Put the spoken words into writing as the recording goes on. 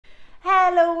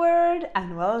Hello world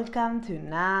and welcome to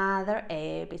another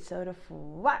episode of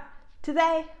FooBar.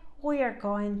 Today we are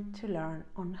going to learn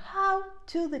on how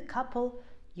to decouple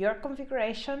your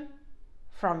configuration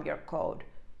from your code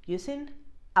using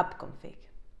AppConfig.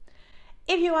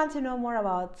 If you want to know more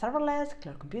about serverless,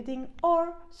 cloud computing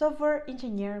or software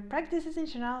engineer practices in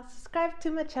general, subscribe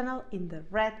to my channel in the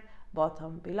red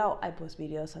button below. I post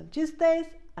videos on Tuesdays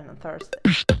and on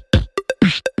Thursdays.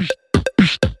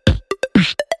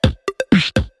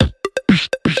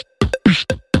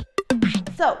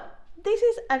 So, this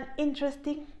is an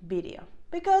interesting video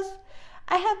because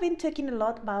I have been talking a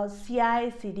lot about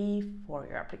CI/CD for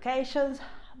your applications,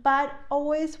 but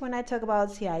always when I talk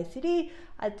about CI/CD,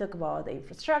 I talk about the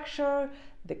infrastructure,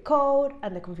 the code,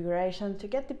 and the configuration to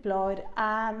get deployed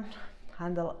and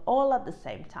handle all at the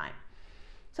same time.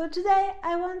 So today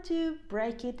I want to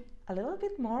break it a little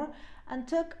bit more and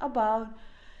talk about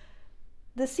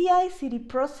the CI/CD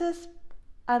process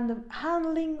and the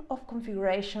handling of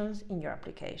configurations in your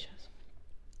applications.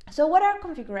 So what are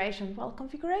configurations? Well,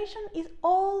 configuration is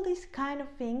all these kind of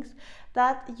things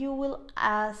that you will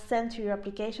send to your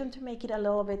application to make it a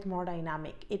little bit more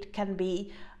dynamic. It can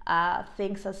be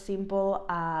things as simple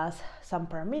as some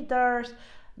parameters,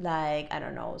 like, I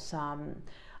don't know, some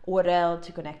URL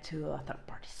to connect to a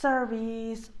third-party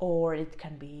service, or it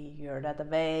can be your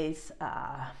database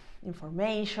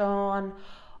information,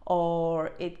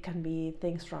 or it can be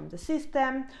things from the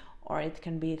system, or it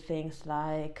can be things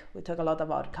like, we talk a lot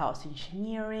about chaos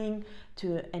engineering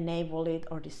to enable it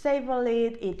or disable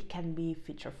it. It can be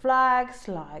feature flags,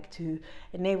 like to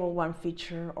enable one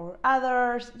feature or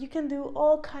others. You can do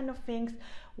all kind of things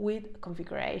with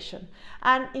configuration.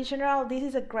 And in general, this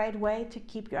is a great way to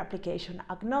keep your application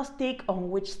agnostic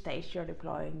on which stage you're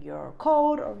deploying your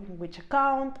code, or in which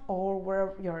account, or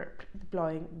where you're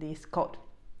deploying this code.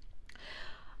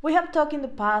 We have talked in the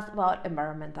past about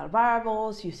environmental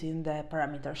variables using the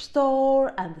parameter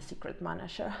store and the secret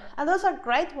manager. And those are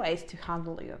great ways to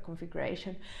handle your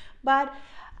configuration. But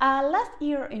last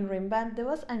year in re:Invent, there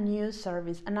was a new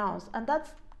service announced, and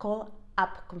that's called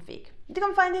AppConfig. You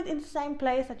can find it in the same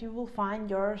place that you will find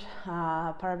your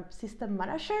system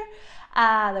manager,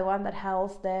 the one that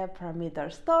holds the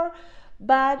parameter store,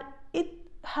 but it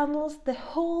handles the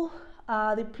whole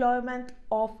deployment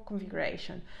of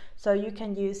configuration. So you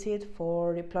can use it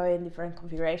for deploying different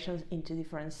configurations into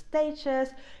different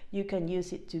stages. You can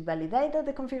use it to validate that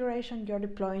the configuration you're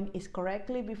deploying is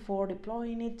correctly before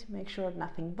deploying it, to make sure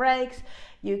nothing breaks.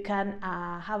 You can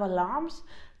have alarms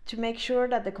to make sure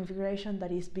that the configuration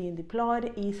that is being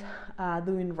deployed is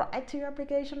doing right to your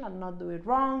application and not doing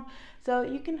wrong. So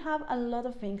you can have a lot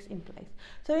of things in place.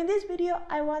 So in this video,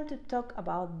 I want to talk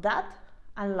about that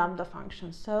and lambda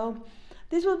functions. So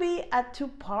this will be a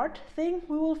two-part thing.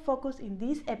 We will focus in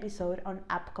this episode on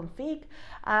AppConfig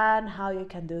and how you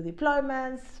can do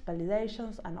deployments,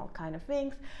 validations, and all kind of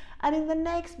things. And in the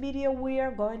next video, we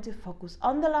are going to focus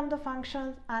on the lambda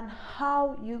functions and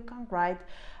how you can write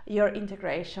your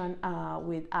integration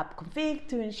with AppConfig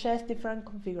to ingest different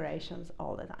configurations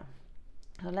all the time.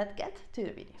 So let's get to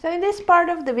the video. So in this part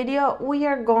of the video, we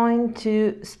are going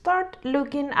to start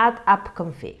looking at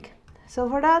AppConfig. So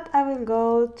for that, I will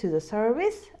go to the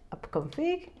service,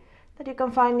 AppConfig, that you can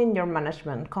find in your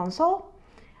management console.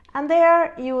 And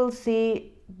there you will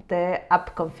see the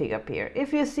AppConfig appear.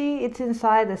 If you see, it's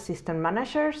inside the system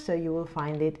manager, so you will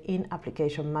find it in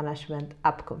application management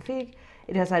AppConfig.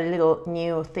 It has a little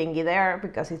new thingy there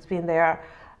because it's been there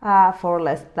for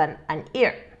less than an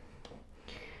year.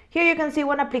 Here you can see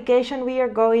one application. We are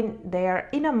going there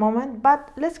in a moment,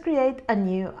 but let's create a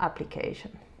new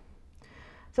application.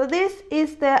 So this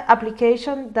is the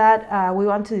application that we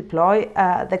want to deploy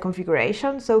the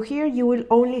configuration. So here you will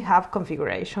only have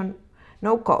configuration,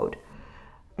 no code.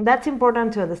 That's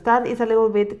important to understand. It's a little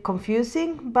bit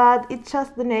confusing, but it's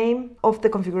just the name of the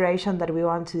configuration that we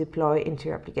want to deploy into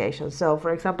your application. So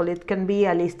for example, it can be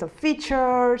a list of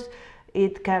features.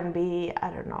 It can be, I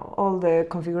don't know, all the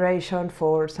configuration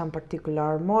for some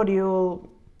particular module,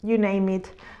 you name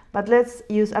it. But let's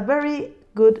use a very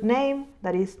good name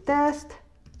that is test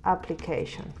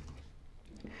application.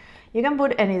 You can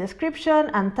put any description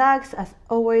and tags. As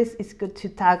always, it's good to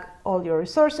tag all your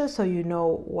resources so you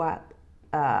know what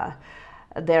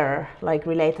they're like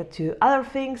related to other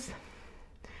things,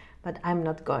 but I'm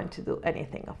not going to do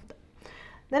anything of that.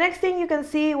 The next thing you can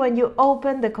see when you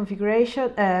open the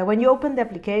configuration, when you open the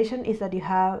application, is that you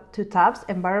have two tabs,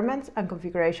 environments and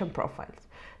configuration profiles.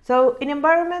 So in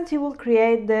environments, you will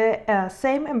create the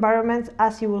same environments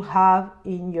as you will have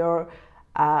in your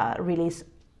release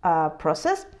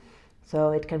process.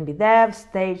 So it can be dev,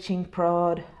 staging,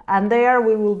 prod, and there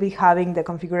we will be having the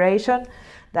configuration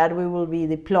that we will be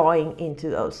deploying into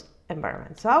those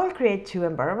environments. So I will create 2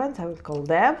 environments. I will call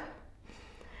dev,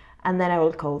 and then I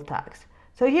will call tags.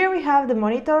 So here we have the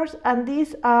monitors, and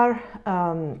these are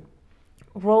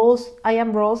roles,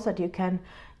 IAM roles that you can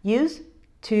use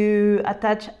to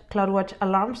attach CloudWatch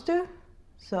alarms to.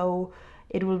 So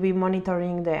it will be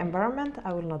monitoring the environment.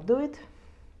 I will not do it,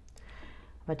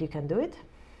 but you can do it.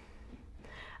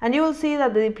 And you will see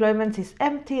that the deployment is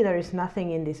empty. There is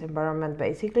nothing in this environment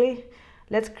basically.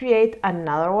 Let's create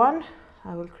another one.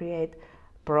 I will create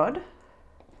prod.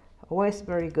 Always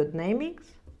very good namings.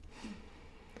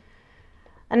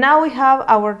 And now we have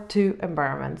our 2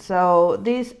 environments. So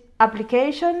this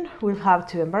application will have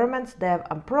 2 environments, dev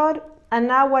and prod. And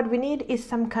now what we need is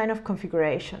some kind of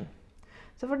configuration.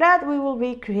 So for that, we will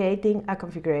be creating a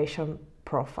configuration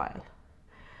profile.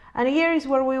 And here is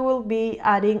where we will be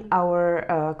adding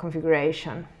our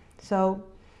configuration. So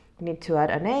we need to add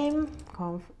a name,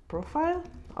 conf profile,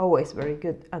 always very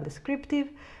good and descriptive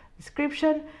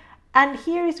description. And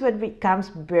here is what becomes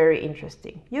very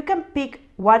interesting. You can pick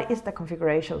what is the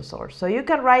configuration source. So you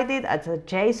can write it as a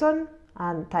JSON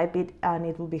and type it, and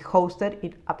it will be hosted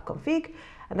in AppConfig,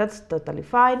 and that's totally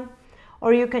fine.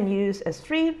 Or you can use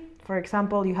S3. For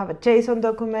example, you have a JSON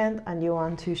document and you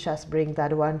want to just bring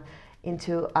that one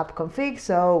into AppConfig.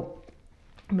 So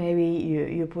maybe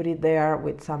you put it there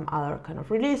with some other kind of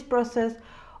release process,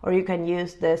 or you can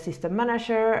use the system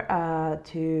manager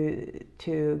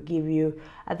to give you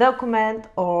a document,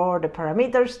 or the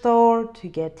parameter store to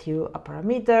get you a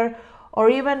parameter, or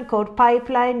even code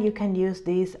pipeline. You can use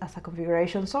this as a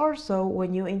configuration source. So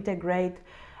when you integrate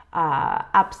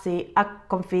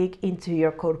AppConfig into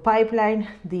your code pipeline,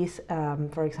 this,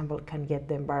 for example, can get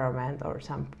the environment or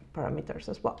some parameters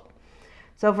as well.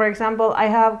 So for example, I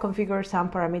have configured some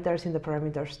parameters in the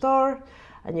parameter store,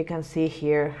 and you can see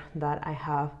here that I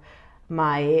have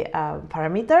my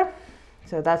parameter.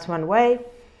 So that's one way.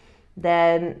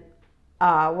 Then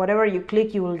whatever you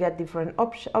click, you will get different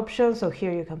options. So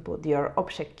here you can put your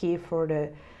object key for the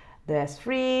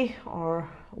S3, or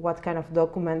what kind of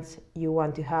documents you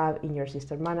want to have in your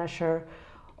system manager.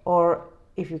 Or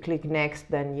if you click next,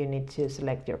 then you need to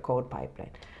select your code pipeline.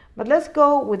 But let's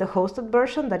go with the hosted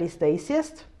version, that is the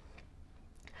easiest.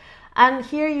 And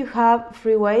here you have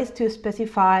 3 ways to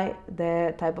specify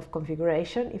the type of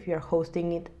configuration if you're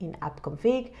hosting it in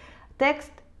AppConfig: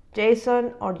 text,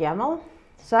 JSON, or YAML.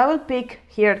 So I will pick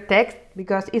here text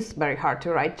because it's very hard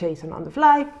to write JSON on the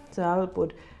fly. So I will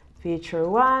put feature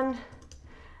 1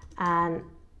 and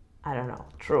I don't know,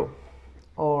 true,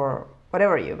 or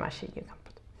whatever you imagine you can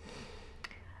put.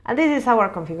 And this is our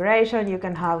configuration. You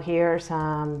can have here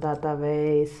some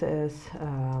databases,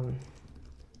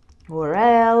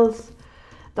 URLs.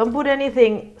 Don't put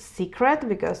anything secret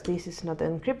because this is not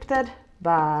encrypted,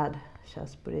 but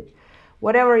just put it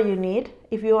whatever you need.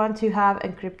 If you want to have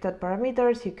encrypted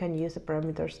parameters, you can use a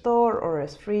parameter store or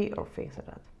S3 or things like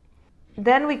that.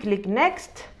 Then we click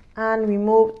next and we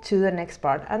move to the next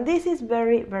part. And this is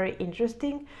very, very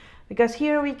interesting because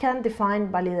here we can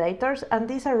define validators, and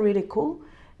these are really cool.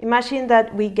 Imagine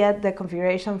that we get the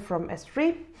configuration from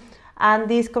S3, and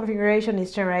this configuration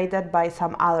is generated by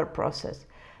some other process.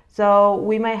 So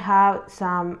we might have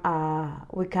some,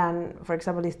 we can, for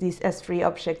example, if this S3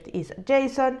 object is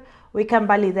JSON, we can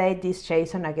validate this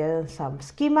JSON against some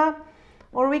schema,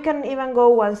 or we can even go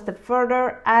one step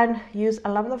further and use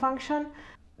a lambda function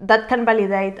that can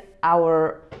validate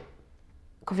our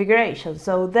configuration.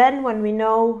 So then when we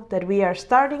know that we are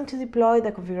starting to deploy,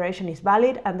 the configuration is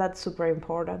valid, and that's super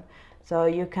important. So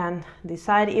you can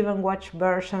decide even which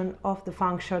version of the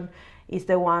function is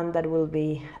the one that will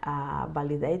be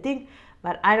validating,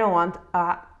 but I don't want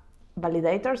a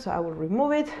validator, so I will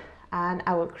remove it and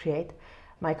I will create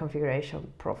my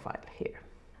configuration profile here.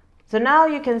 So now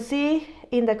you can see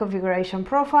in the configuration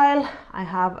profile, I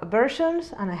have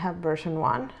versions and I have version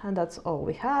 1, and that's all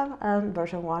we have, and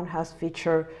version 1 has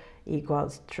feature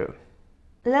equals true.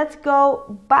 Let's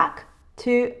go back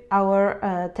to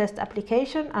our test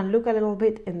application and look a little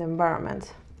bit in the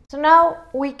environment. So now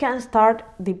we can start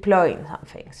deploying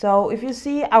something. So if you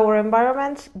see, our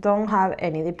environments don't have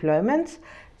any deployments.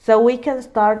 So we can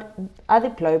start a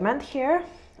deployment here,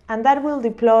 and that will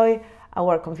deploy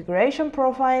our configuration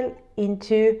profile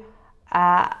into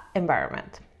an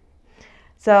environment.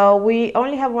 So we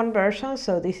only have one version,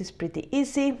 so this is pretty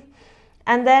easy.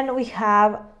 And then we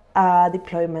have a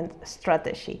deployment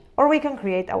strategy, or we can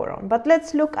create our own. But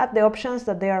let's look at the options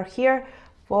that they are here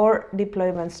for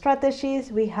deployment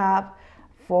strategies. We have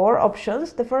 4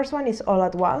 options. The first one is all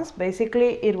at once.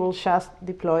 Basically, it will just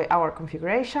deploy our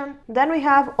configuration. Then we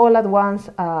have all at once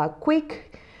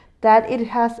quick, that it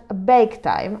has a bake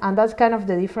time, and that's kind of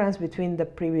the difference between the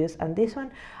previous and this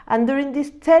one. And during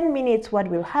these 10 minutes, what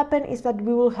will happen is that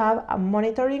we will have a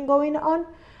monitoring going on,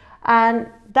 and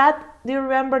that, do you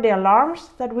remember the alarms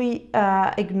that we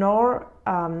ignored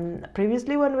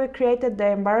previously when we created the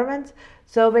environment?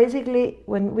 So basically,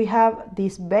 when we have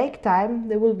this bake time,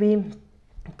 there will be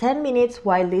 10 minutes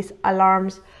while these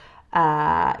alarms,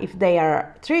 if they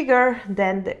are triggered,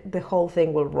 then the whole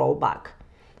thing will roll back.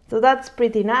 So that's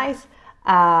pretty nice,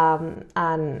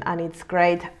 and it's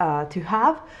great to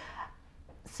have.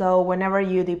 So whenever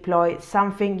you deploy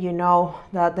something, you know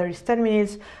that there is 10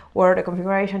 minutes where the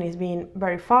configuration is being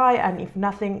verified, and if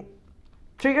nothing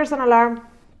triggers an alarm,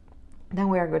 then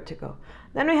we are good to go.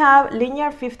 Then we have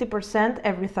linear 50%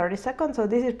 every 30 seconds. So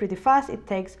this is pretty fast. It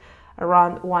takes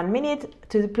around 1 minute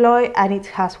to deploy, and it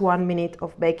has 1 minute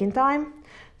of baking time.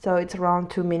 So it's around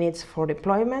 2 minutes for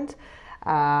deployment.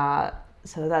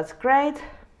 So that's great.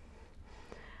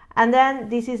 And then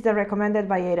this is the recommended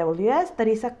by AWS. That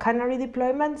is a canary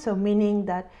deployment. So meaning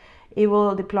that it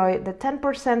will deploy the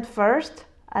 10% first,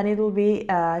 and it will be,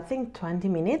 I think, 20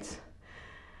 minutes.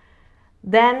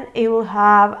 Then it will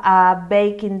have a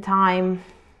baking time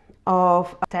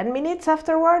of 10 minutes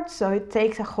afterwards. So it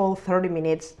takes a whole 30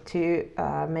 minutes to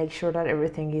make sure that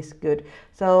everything is good.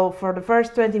 So for the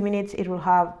first 20 minutes, it will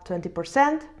have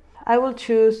 20%. I will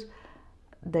choose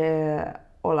the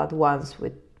all at once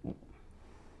with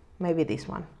maybe this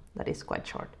one that is quite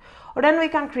short. Or then we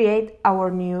can create our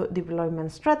new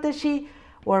deployment strategy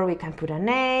where we can put a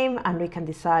name and we can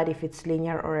decide if it's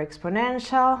linear or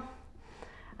exponential.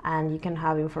 And you can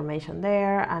have information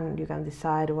there, and you can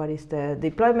decide what is the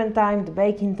deployment time, the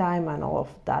baking time, and all of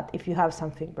that if you have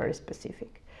something very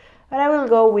specific. But I will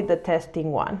go with the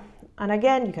testing one. And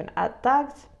again, you can add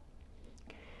tags.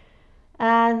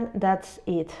 And that's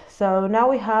it. So now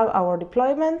we have our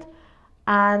deployment,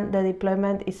 and the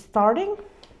deployment is starting.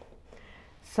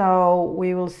 So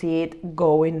we will see it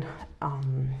going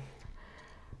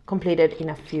completed in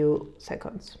a few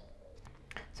seconds.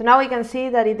 So now we can see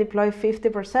that it deployed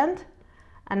 50%,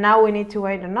 and now we need to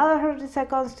wait another 30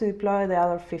 seconds to deploy the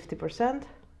other 50%,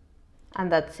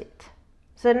 and that's it.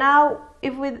 So now,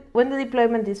 when the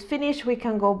deployment is finished, we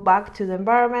can go back to the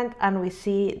environment, and we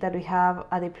see that we have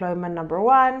a deployment number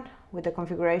 1 with the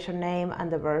configuration name and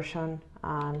the version,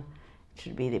 and it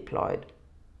should be deployed.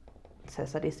 It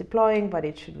says that it's deploying, but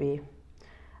it should be,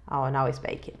 oh, now it's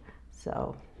baking.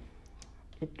 So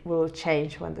it will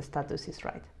change when the status is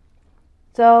right.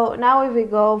 So now if we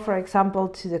go, for example,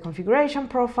 to the configuration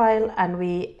profile and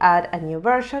we add a new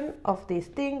version of this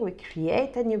thing, we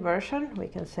create a new version, we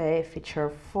can say feature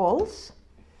false,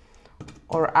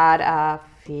 or add a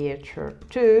feature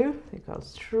 2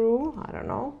 equals true, I don't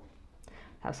know,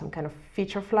 have some kind of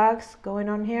feature flags going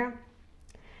on here.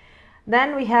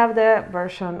 Then we have the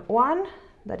version 1,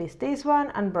 that is this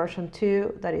one, and version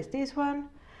 2, that is this one,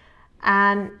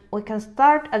 and we can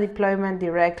start a deployment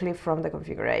directly from the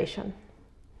configuration.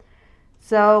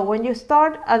 So when you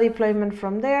start a deployment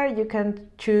from there, you can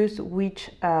choose which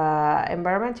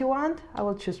environment you want. I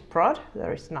will choose prod,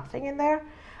 there is nothing in there.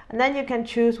 And then you can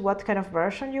choose what kind of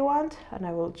version you want, and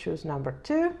I will choose number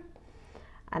 2.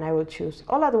 And I will choose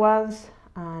all at once,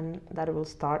 and that will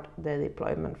start the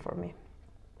deployment for me.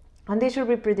 And this should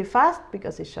be pretty fast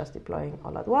because it's just deploying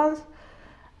all at once.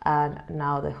 And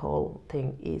now the whole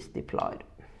thing is deployed.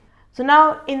 So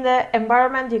now in the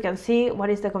environment, you can see what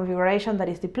is the configuration that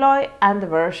is deployed and the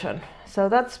version. So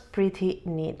that's pretty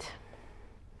neat.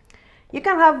 You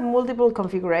can have multiple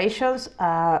configurations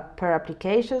per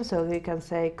application. So you can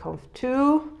say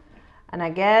conf2, and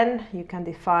again, you can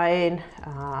define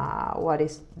what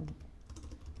is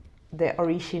the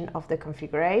origin of the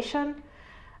configuration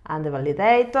and the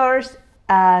validators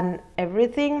and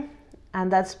everything. And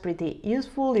that's pretty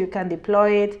useful. You can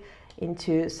deploy it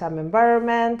into some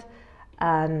environment,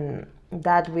 and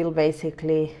that will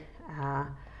basically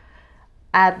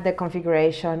add the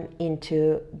configuration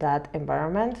into that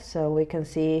environment. So we can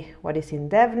see what is in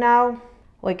dev now.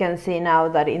 We can see now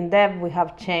that in dev we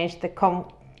have changed the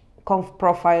conf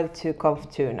profile to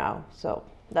conf2 now. So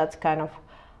that's kind of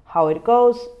how it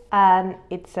goes, and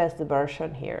it says the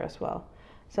version here as well.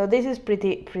 So this is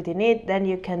pretty neat. Then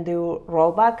you can do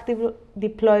rollback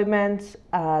deployments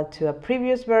to a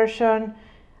previous version,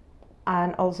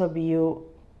 and also view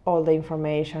all the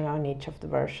information on each of the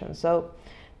versions. So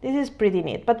this is pretty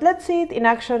neat, but let's see it in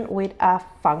action with a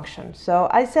function. So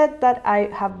I said that I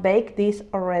have baked this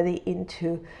already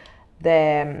into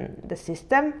the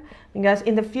system, because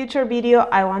in the future video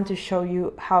I want to show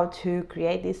you how to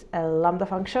create this lambda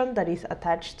function that is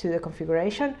attached to the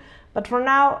configuration. But for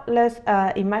now, let's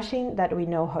imagine that we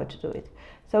know how to do it.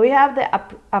 So we have the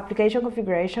application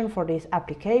configuration for this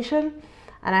application,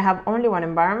 and I have only one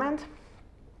environment.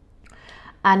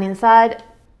 And inside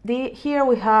here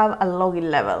we have a login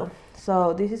level.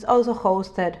 So this is also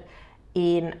hosted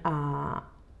in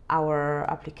our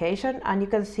application, and you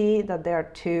can see that there are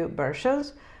two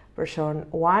versions. Version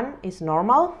 1 is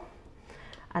normal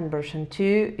and version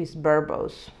 2 is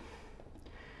verbose.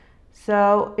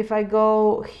 So if I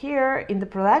go here in the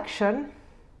production,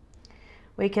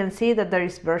 we can see that there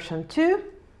is version 2.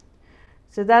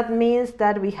 So that means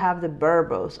that we have the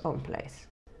verbose on place.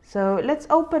 So let's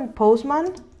open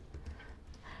Postman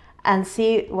and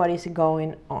see what is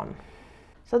going on.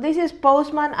 So this is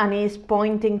Postman, and it's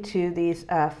pointing to this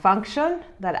function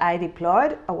that I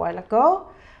deployed a while ago.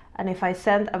 And if I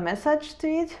send a message to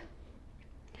it,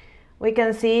 we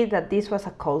can see that this was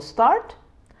a cold start.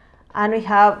 And we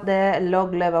have the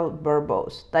log level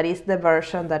verbose. That is the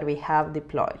version that we have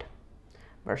deployed,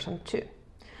 version 2.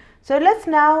 So let's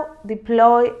now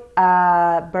deploy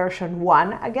version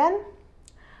 1 again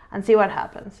and see what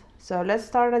happens. So let's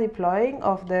start a deploying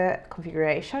of the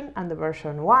configuration and the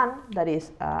version 1 that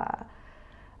is, I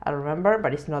remember,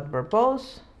 but it's not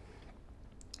verbose.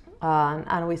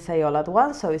 And we say all at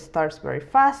once, so it starts very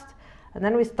fast. And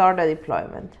then we start a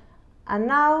deployment. And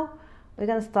now we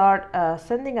can start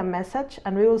sending a message,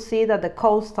 and we will see that the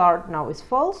cold start now is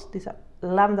false. This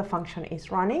lambda function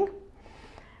is running.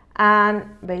 And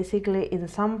basically, in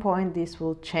some point, this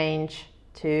will change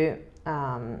to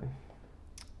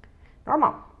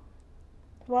normal.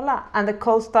 Voila, and the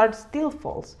cold start still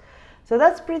false. So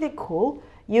that's pretty cool.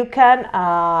 You can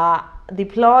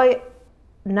deploy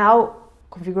now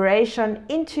configuration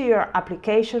into your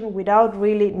application without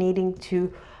really needing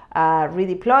to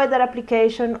redeploy that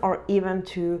application or even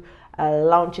to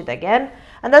launch it again.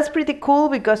 And that's pretty cool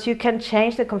because you can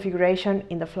change the configuration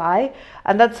in the fly,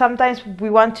 and that sometimes we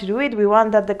want to do it. We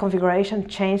want that the configuration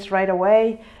change right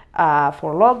away.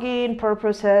 For login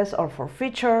purposes or for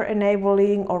feature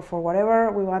enabling or for whatever.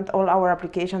 We want all our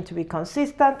application to be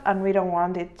consistent, and we don't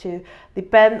want it to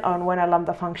depend on when a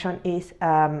lambda function is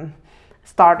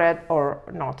started or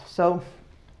not. So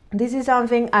this is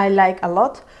something I like a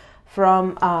lot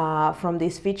from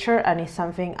this feature, and it's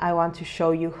something I want to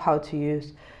show you how to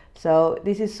use. So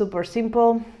this is super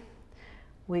simple.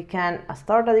 We can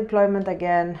start a deployment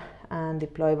again and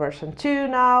deploy version 2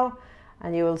 now.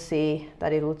 And you will see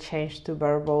that it will change to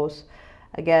verbose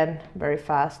again very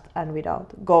fast and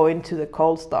without going to the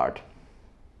cold start.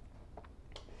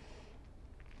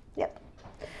 Yep.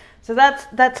 So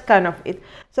that's kind of it.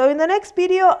 So in the next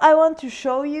video, I want to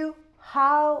show you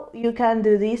how you can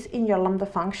do this in your Lambda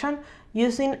function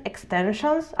using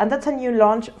extensions. And that's a new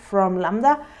launch from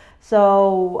Lambda.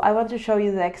 So I want to show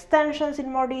you the extensions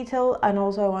in more detail, and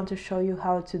also I want to show you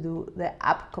how to do the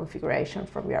app configuration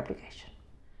from your application.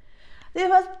 This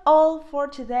was all for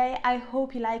today. I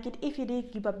hope you like it. If you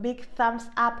did, give a big thumbs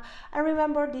up. And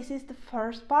remember, this is the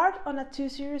first part on a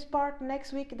 2-series part.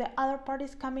 Next week, the other part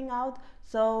is coming out.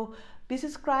 So be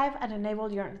subscribed and enable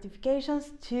your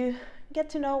notifications to get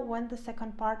to know when the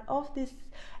second part of this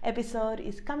episode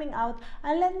is coming out.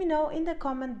 And let me know in the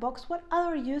comment box what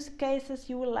other use cases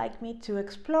you would like me to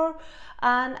explore.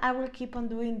 And I will keep on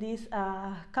doing this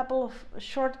couple of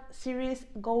short series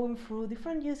going through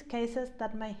different use cases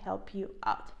that might help you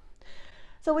out.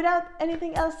 So without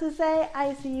anything else to say,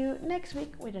 I see you next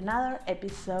week with another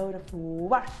episode of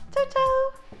FooBar. Ciao,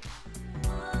 ciao!